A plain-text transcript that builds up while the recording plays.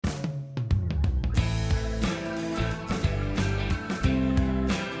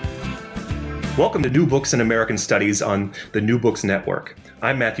Welcome to New Books in American Studies on the New Books Network.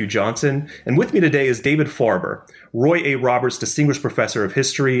 I'm Matthew Johnson, and with me today is David Farber, Roy A. Roberts Distinguished Professor of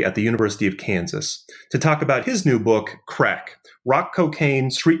History at the University of Kansas, to talk about his new book, Crack, Rock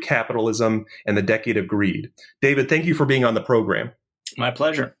Cocaine, Street Capitalism, and the Decade of Greed. David, thank you for being on the program. My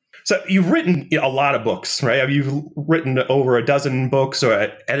pleasure. So you've written a lot of books, right? You've written over a dozen books,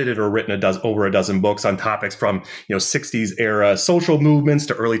 or edited or written over a dozen books on topics from 60s era social movements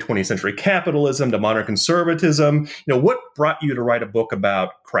to early 20th century capitalism to modern conservatism. What brought you to write a book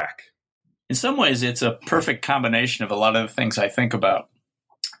about crack? In some ways, it's a perfect combination of a lot of the things I think about.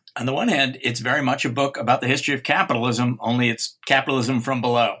 On the one hand, it's very much a book about the history of capitalism, only it's capitalism from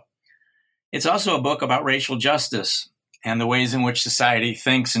below. It's also a book about racial justice and the ways in which society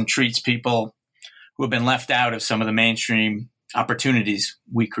thinks and treats people who have been left out of some of the mainstream opportunities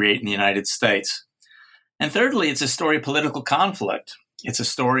we create in the United States. And thirdly, it's a story of political conflict. It's a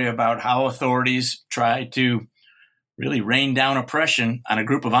story about how authorities try to really rain down oppression on a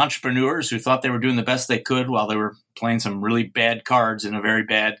group of entrepreneurs who thought they were doing the best they could while they were playing some really bad cards in a very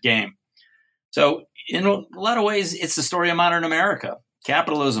bad game. So in a lot of ways, it's the story of modern America.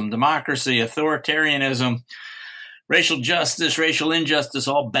 Capitalism, democracy, authoritarianism, racial justice, racial injustice,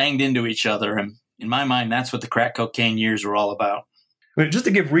 all banged into each other. And in my mind, that's what the crack cocaine years were all about. Just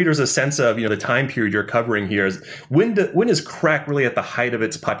to give readers a sense of the time period you're covering here, is when is crack really at the height of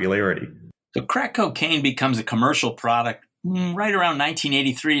its popularity? So crack cocaine becomes a commercial product right around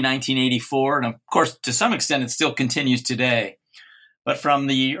 1983, 1984. And of course, to some extent, it still continues today. But from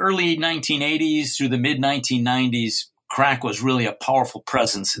the early 1980s through the mid-1990s, crack was really a powerful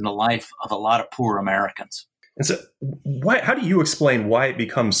presence in the life of a lot of poor Americans. And so how do you explain why it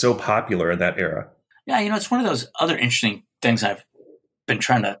becomes so popular in that era? Yeah, it's one of those other interesting things I've been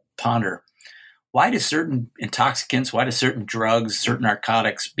trying to ponder. Why do certain intoxicants, why do certain drugs, certain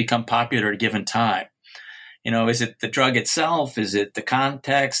narcotics become popular at a given time? Is it the drug itself? Is it the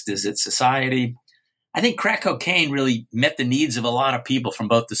context? Is it society? I think crack cocaine really met the needs of a lot of people from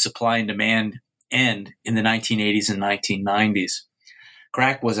both the supply and demand end in the 1980s and 1990s.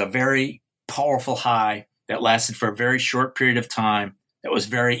 Crack was a very powerful high that lasted for a very short period of time, that was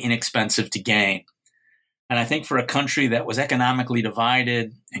very inexpensive to gain. And I think for a country that was economically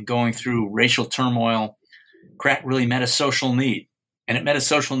divided and going through racial turmoil, crack really met a social need. And it met a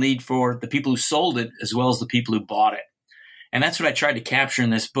social need for the people who sold it as well as the people who bought it. And that's what I tried to capture in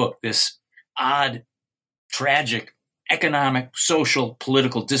this book, this odd, tragic, economic, social,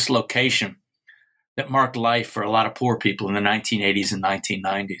 political dislocation that marked life for a lot of poor people in the 1980s and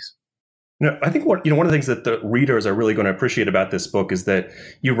 1990s. I think one of the things that the readers are really going to appreciate about this book is that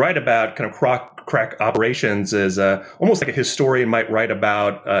you write about kind of crack operations as almost like a historian might write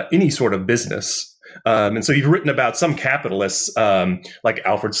about any sort of business. And so you've written about some capitalists like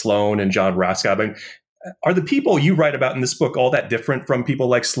Alfred Sloan and John Roscoe. I mean, are the people you write about in this book all that different from people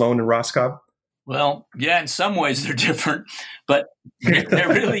like Sloan and Roscoe? Well, yeah, in some ways they're different, but they're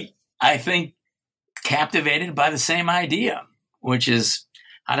really, I think, captivated by the same idea, which is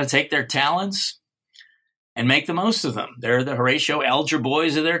how to take their talents and make the most of them. They're the Horatio Alger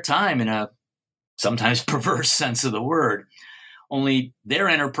boys of their time in a sometimes perverse sense of the word. Only their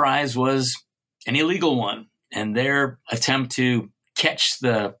enterprise was an illegal one, and their attempt to catch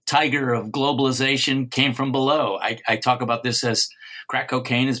the tiger of globalization came from below. I talk about this as crack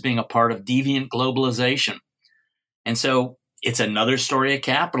cocaine as being a part of deviant globalization. And so it's another story of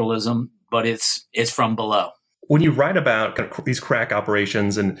capitalism, but it's from below. When you write about kind of these crack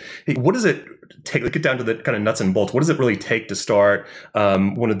operations, and what does it take? Get down to the kind of nuts and bolts. What does it really take to start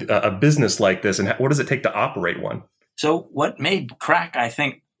a business like this, and what does it take to operate one? So, what made crack, I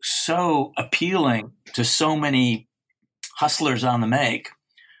think, so appealing to so many hustlers on the make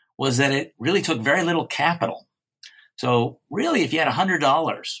was that it really took very little capital. So, really, if you had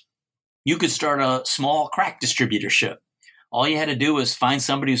 $100, you could start a small crack distributorship. All you had to do was find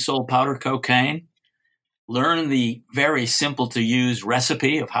somebody who sold powder cocaine, learn the very simple to use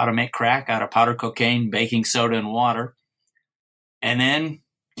recipe of how to make crack out of powder cocaine, baking soda, and water, and then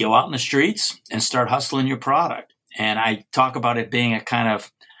go out in the streets and start hustling your product. And I talk about it being a kind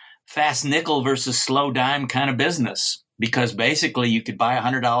of fast nickel versus slow dime kind of business, because basically you could buy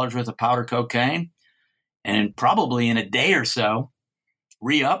 $100 worth of powder cocaine and probably in a day or so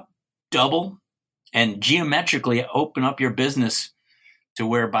re-up, double, and geometrically open up your business to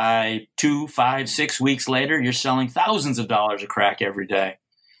where by 2, 5, 6 weeks later, you're selling thousands of dollars of crack every day.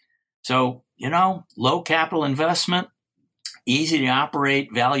 So, low capital investment, easy to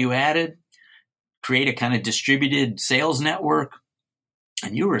operate, value added, create a kind of distributed sales network,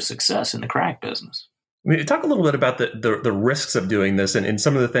 and you were a success in the crack business. I mean, talk a little bit about the risks of doing this and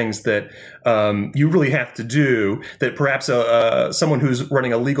some of the things that you really have to do that perhaps someone who's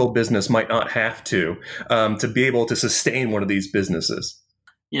running a legal business might not have to be able to sustain one of these businesses.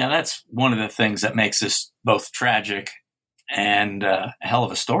 Yeah, that's one of the things that makes this both tragic and a hell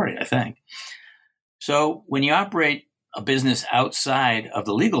of a story, I think. So when you operate a business outside of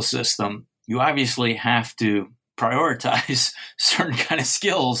the legal system, you obviously have to prioritize certain kind of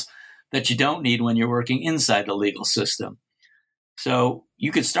skills that you don't need when you're working inside the legal system. So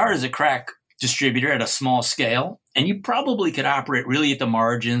you could start as a crack distributor at a small scale, and you probably could operate really at the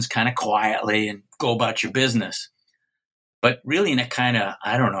margins, kind of quietly, and go about your business. But really in a kind of,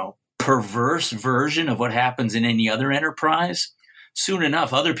 perverse version of what happens in any other enterprise, soon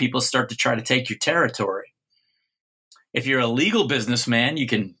enough, other people start to try to take your territory. If you're a legal businessman, you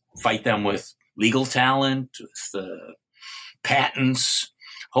can fight them with legal talent, with patents,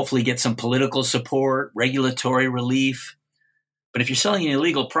 hopefully get some political support, regulatory relief. But if you're selling an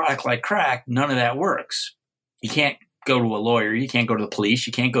illegal product like crack, none of that works. You can't go to a lawyer. You can't go to the police.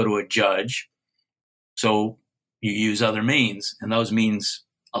 You can't go to a judge. So you use other means. And those means,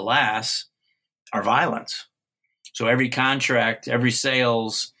 alas, are violence. So every contract, every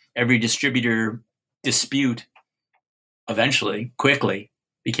sales, every distributor dispute eventually, quickly,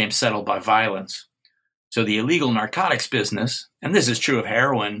 became settled by violence. So the illegal narcotics business, and this is true of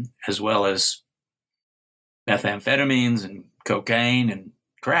heroin as well as methamphetamines and cocaine and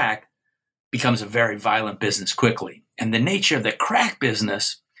crack, becomes a very violent business quickly. And the nature of the crack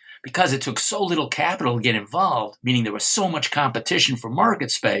business, because it took so little capital to get involved, meaning there was so much competition for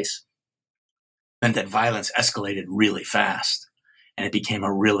market space, meant that violence escalated really fast. And it became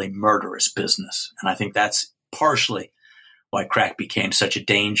a really murderous business. And I think that's partially why crack became such a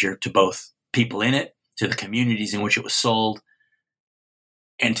danger to both people in it, to the communities in which it was sold,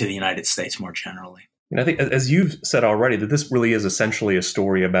 and to the United States more generally. And I think, as you've said already, that this really is essentially a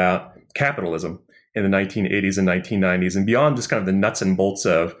story about capitalism in the 1980s and 1990s, and beyond just kind of the nuts and bolts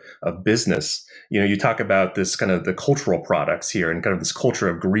of business. You talk about this kind of the cultural products here and kind of this culture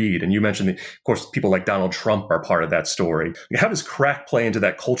of greed. And you mentioned, of course, people like Donald Trump are part of that story. How does crack play into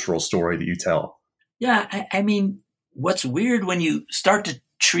that cultural story that you tell? Yeah, I mean, what's weird when you start to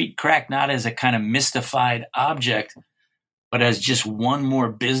treat crack not as a kind of mystified object, but as just one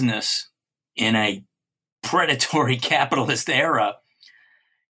more business in a predatory capitalist era,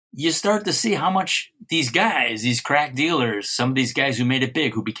 you start to see how much these guys, these crack dealers, some of these guys who made it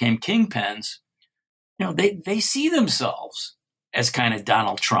big, who became kingpins, they see themselves as kind of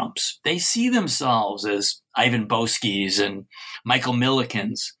Donald Trumps. They see themselves as Ivan Boskis and Michael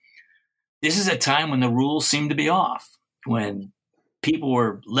Millikins. This is a time when the rules seem to be off, when people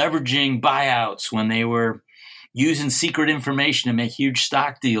were leveraging buyouts, when they were using secret information to make huge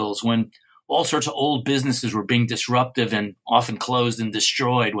stock deals, when all sorts of old businesses were being disruptive and often closed and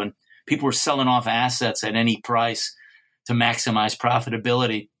destroyed, when people were selling off assets at any price to maximize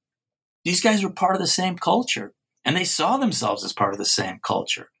profitability. These guys were part of the same culture, and they saw themselves as part of the same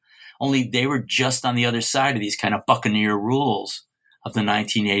culture. Only they were just on the other side of these kind of buccaneer rules of the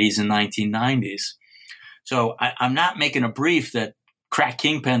 1980s and 1990s. So I'm not making a brief that crack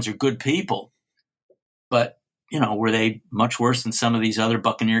kingpins are good people, but were they much worse than some of these other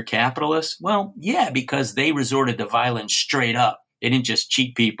buccaneer capitalists? Well, yeah, because they resorted to violence straight up. They didn't just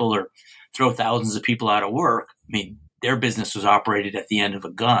cheat people or throw thousands of people out of work. I mean, their business was operated at the end of a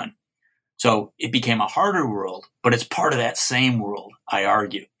gun. So it became a harder world, but it's part of that same world, I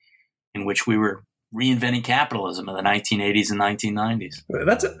argue, in which we were reinventing capitalism in the 1980s and 1990s.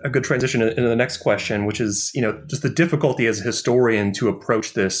 That's a good transition into the next question, which is, just the difficulty as a historian to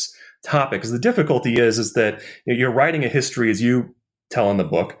approach this topic. Because the difficulty is that you're writing a history, as you tell in the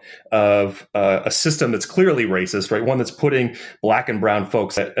book, of a system that's clearly racist, right? One that's putting black and brown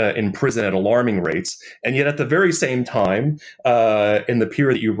folks in prison at alarming rates, and yet at the very same time, in the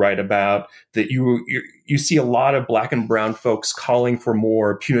period that you write about, that you see a lot of black and brown folks calling for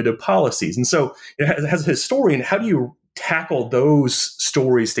more punitive policies. And so, as a historian, how do you tackle those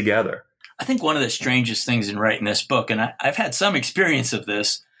stories together? I think one of the strangest things in writing this book, and I've had some experience of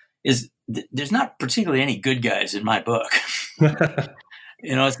this, is there's not particularly any good guys in my book.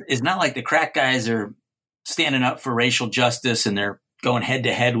 It's not like the crack guys are standing up for racial justice and they're going head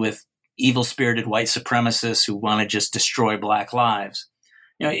to head with evil-spirited white supremacists who want to just destroy black lives.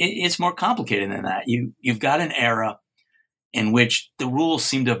 It's more complicated than that. You've got an era in which the rules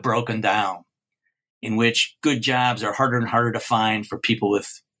seem to have broken down, in which good jobs are harder and harder to find for people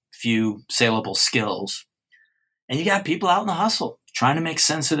with few saleable skills. And you got people out in the hustle trying to make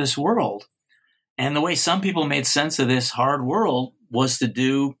sense of this world. And the way some people made sense of this hard world was to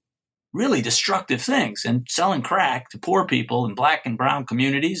do really destructive things. And selling crack to poor people in black and brown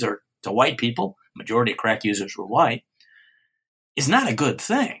communities or to white people, majority of crack users were white, is not a good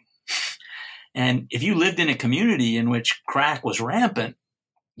thing. And if you lived in a community in which crack was rampant,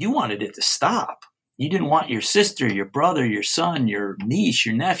 you wanted it to stop. You didn't want your sister, your brother, your son, your niece,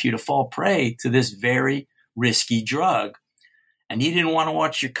 your nephew to fall prey to this very risky drug. And you didn't want to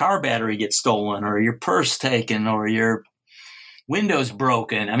watch your car battery get stolen or your purse taken or your windows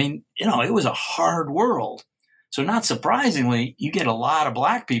broken. I mean, it was a hard world. So not surprisingly, you get a lot of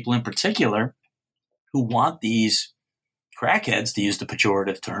black people in particular who want these crackheads, to use the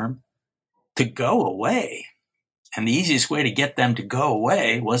pejorative term, to go away. And the easiest way to get them to go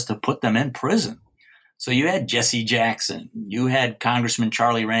away was to put them in prison. So you had Jesse Jackson, you had Congressman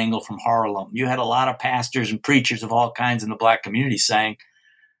Charlie Rangel from Harlem, you had a lot of pastors and preachers of all kinds in the black community saying,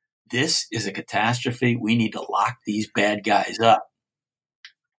 this is a catastrophe. We need to lock these bad guys up.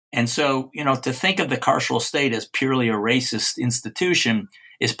 And so, to think of the carceral state as purely a racist institution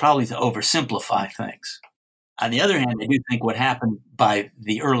is probably to oversimplify things. On the other hand, I do think what happened by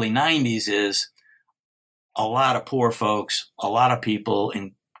the early 90s is a lot of poor folks, a lot of people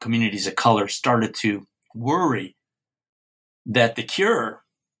in communities of color started to worry that the cure,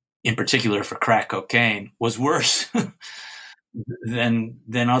 in particular for crack cocaine, was worse than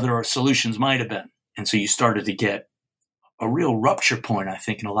other solutions might have been. And so you started to get a real rupture point, I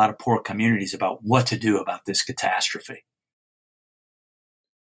think, in a lot of poor communities about what to do about this catastrophe.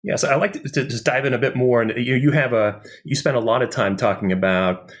 Yes, I'd like to just dive in a bit more. And you spent a lot of time writing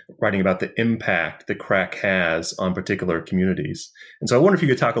about the impact that crack has on particular communities. And so I wonder if you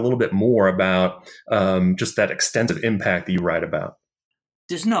could talk a little bit more about just that extensive impact that you write about.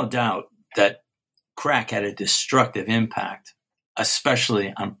 There's no doubt that crack had a destructive impact,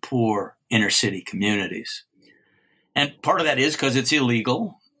 especially on poor inner city communities. And part of that is because it's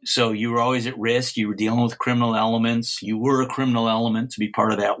illegal. So you were always at risk. You were dealing with criminal elements. You were a criminal element to be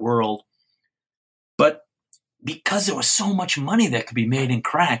part of that world. But because there was so much money that could be made in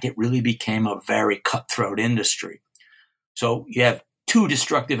crack, it really became a very cutthroat industry. So you have two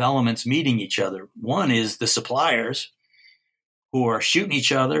destructive elements meeting each other. One is the suppliers who are shooting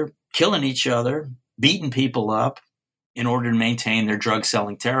each other, killing each other, beating people up in order to maintain their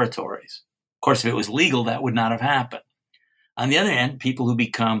drug-selling territories. Of course, if it was legal, that would not have happened. On the other hand, people who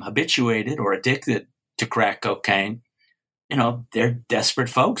become habituated or addicted to crack cocaine, they're desperate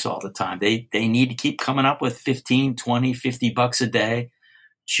folks all the time. They need to keep coming up with 15, 20, 50 bucks a day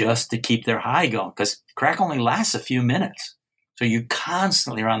just to keep their high going because crack only lasts a few minutes. So you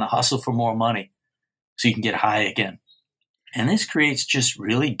constantly are on the hustle for more money so you can get high again. And this creates just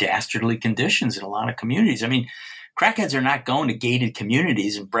really dastardly conditions in a lot of communities. I mean, crackheads are not going to gated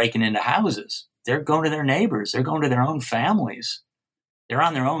communities and breaking into houses. They're going to their neighbors. They're going to their own families. They're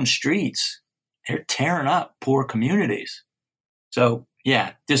on their own streets. They're tearing up poor communities. So,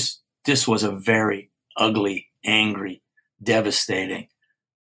 yeah, this was a very ugly, angry, devastating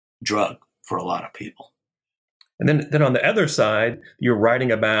drug for a lot of people. And then on the other side, you're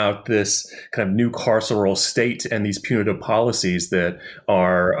writing about this kind of new carceral state and these punitive policies that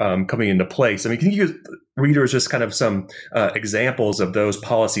are coming into place. I mean, can you give readers just kind of some examples of those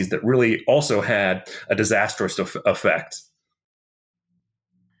policies that really also had a disastrous effect?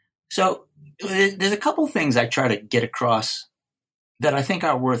 So there's a couple of things I try to get across that I think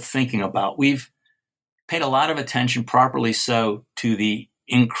are worth thinking about. We've paid a lot of attention, properly so, to the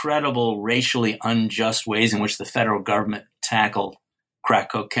incredible racially unjust ways in which the federal government tackled crack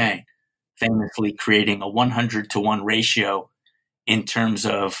cocaine, famously creating a 100-to-1 ratio in terms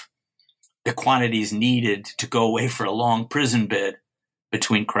of the quantities needed to go away for a long prison bid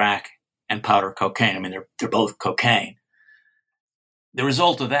between crack and powder cocaine. I mean, they're both cocaine. The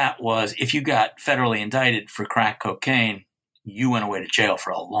result of that was if you got federally indicted for crack cocaine, you went away to jail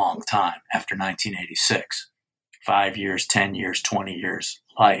for a long time after 1986. 5 years, 10 years, 20 years,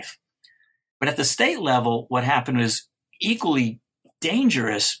 life. But at the state level, what happened was equally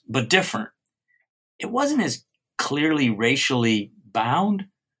dangerous, but different. It wasn't as clearly racially bound,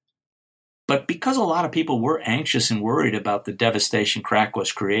 but because a lot of people were anxious and worried about the devastation crack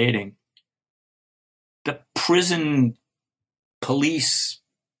was creating, the prison police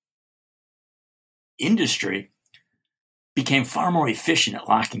industry became far more efficient at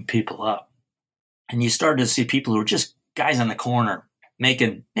locking people up. And you started to see people who were just guys on the corner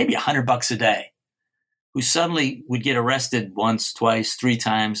making maybe $100 a day, who suddenly would get arrested once, twice, 3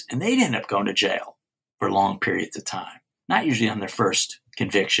 times, and they'd end up going to jail for long periods of time. Not usually on their first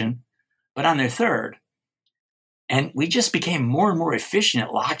conviction, but on their third. And we just became more and more efficient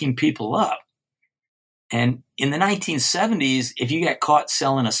at locking people up. And in the 1970s, if you got caught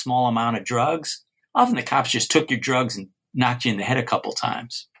selling a small amount of drugs, often the cops just took your drugs and knocked you in the head a couple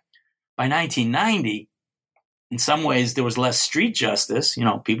times. By 1990, in some ways, there was less street justice. You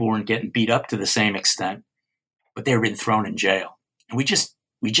know, people weren't getting beat up to the same extent, but they were being thrown in jail. And we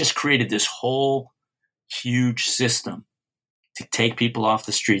just created this whole huge system to take people off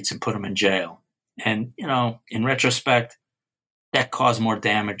the streets and put them in jail. And, you know, in retrospect, that caused more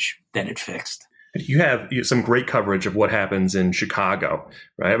damage than it fixed. You have some great coverage of what happens in Chicago,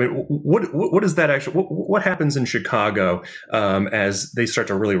 right? I mean, what is that actually? What happens in Chicago as they start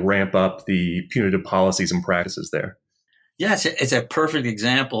to really ramp up the punitive policies and practices there? Yeah, it's a perfect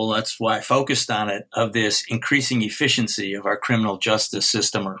example. That's why I focused on it, of this increasing efficiency of our criminal justice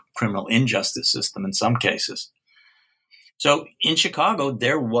system, or criminal injustice system in some cases. So in Chicago,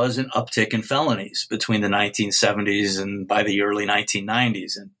 there was an uptick in felonies between the 1970s and by the early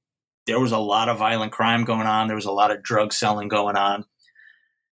 1990s. And there was a lot of violent crime going on. There was a lot of drug selling going on.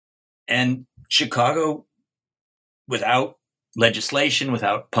 And Chicago, without legislation,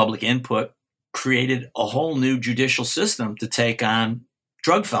 without public input, created a whole new judicial system to take on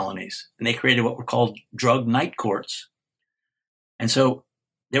drug felonies. And they created what were called drug night courts. And so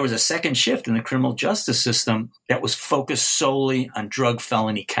there was a second shift in the criminal justice system that was focused solely on drug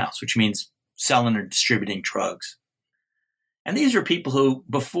felony counts, which means selling or distributing drugs. And these are people who,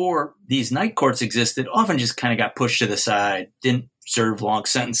 before these night courts existed, often just kind of got pushed to the side, didn't serve long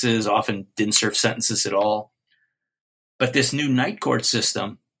sentences, often didn't serve sentences at all. But this new night court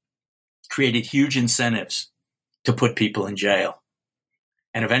system created huge incentives to put people in jail.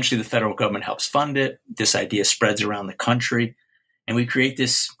 And eventually the federal government helps fund it. This idea spreads around the country. And we create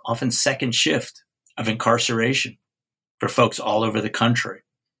this often second shift of incarceration for folks all over the country.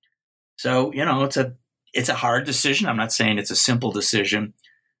 So, you know, it's a hard decision. I'm not saying it's a simple decision.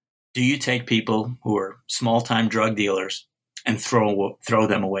 Do you take people who are small-time drug dealers and throw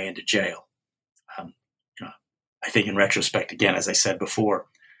them away into jail? You know, I think in retrospect, again, as I said before,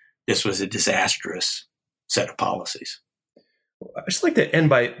 this was a disastrous set of policies. I just like to end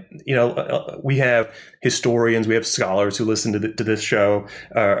by, we have historians, we have scholars who listen to this show,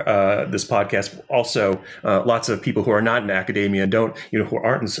 this podcast. Also, lots of people who are not in academia and who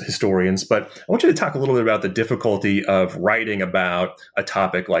aren't historians. But I want you to talk a little bit about the difficulty of writing about a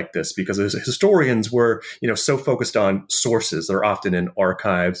topic like this, because as historians, we're, so focused on sources that are often in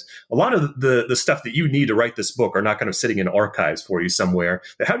archives. A lot of the stuff that you need to write this book are not kind of sitting in archives for you somewhere.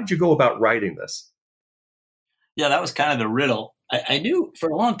 But how did you go about writing this? Yeah, that was kind of the riddle. I knew for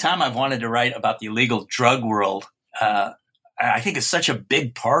a long time I've wanted to write about the illegal drug world. I think it's such a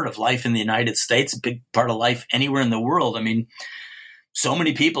big part of life in the United States, a big part of life anywhere in the world. I mean, so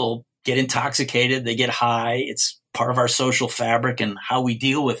many people get intoxicated, they get high. It's part of our social fabric and how we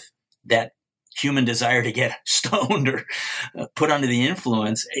deal with that human desire to get stoned or put under the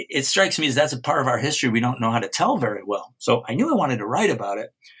influence. It strikes me as that's a part of our history we don't know how to tell very well. So I knew I wanted to write about it.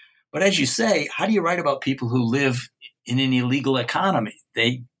 But as you say, how do you write about people who live in an illegal economy?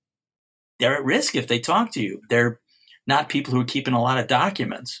 They're at risk if they talk to you. They're not people who are keeping a lot of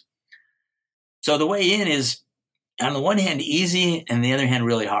documents. So the way in is, on the one hand, easy, and the other hand,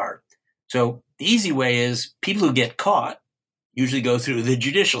 really hard. So the easy way is people who get caught usually go through the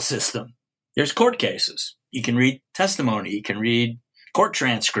judicial system. There's court cases. You can read testimony. You can read court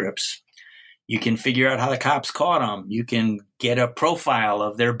transcripts. You can figure out how the cops caught them. You can get a profile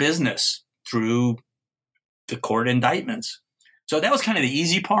of their business through the court indictments. So that was kind of the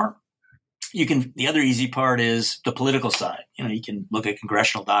easy part. The other easy part is the political side. You can look at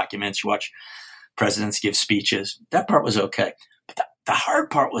congressional documents, you watch presidents give speeches. That part was okay. But the hard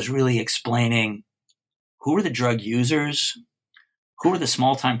part was really explaining who were the drug users, who were the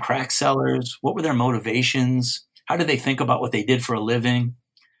small-time crack sellers, what were their motivations, how did they think about what they did for a living.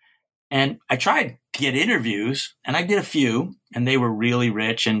 And I tried to get interviews, and I did a few, and they were really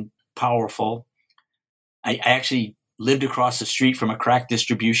rich and powerful. I actually lived across the street from a crack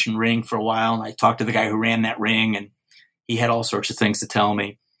distribution ring for a while, and I talked to the guy who ran that ring, and he had all sorts of things to tell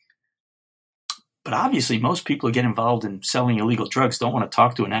me. But obviously, most people who get involved in selling illegal drugs don't want to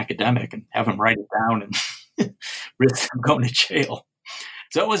talk to an academic and have him write it down and risk them going to jail.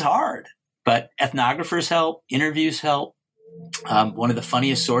 So it was hard, but ethnographers help, interviews help. One of the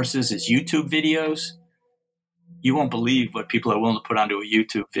funniest sources is YouTube videos. You won't believe what people are willing to put onto a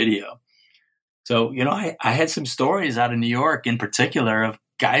YouTube video. So, I had some stories out of New York in particular of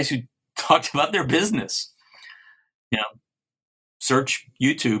guys who talked about their business. Search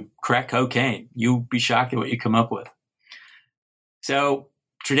YouTube, crack cocaine. You'll be shocked at what you come up with. So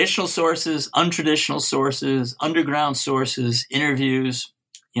traditional sources, untraditional sources, underground sources, interviews.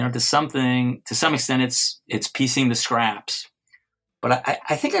 to some extent, it's piecing the scraps. But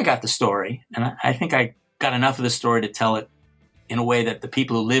I think I got the story, and I think I got enough of the story to tell it in a way that the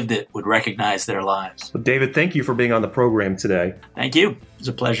people who lived it would recognize their lives. Well, David, thank you for being on the program today. Thank you. It was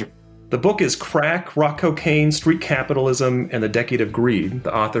a pleasure. The book is Crack, Rock Cocaine, Street Capitalism, and the Decade of Greed.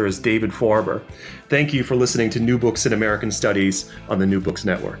 The author is David Farber. Thank you for listening to New Books in American Studies on the New Books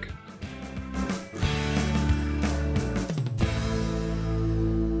Network.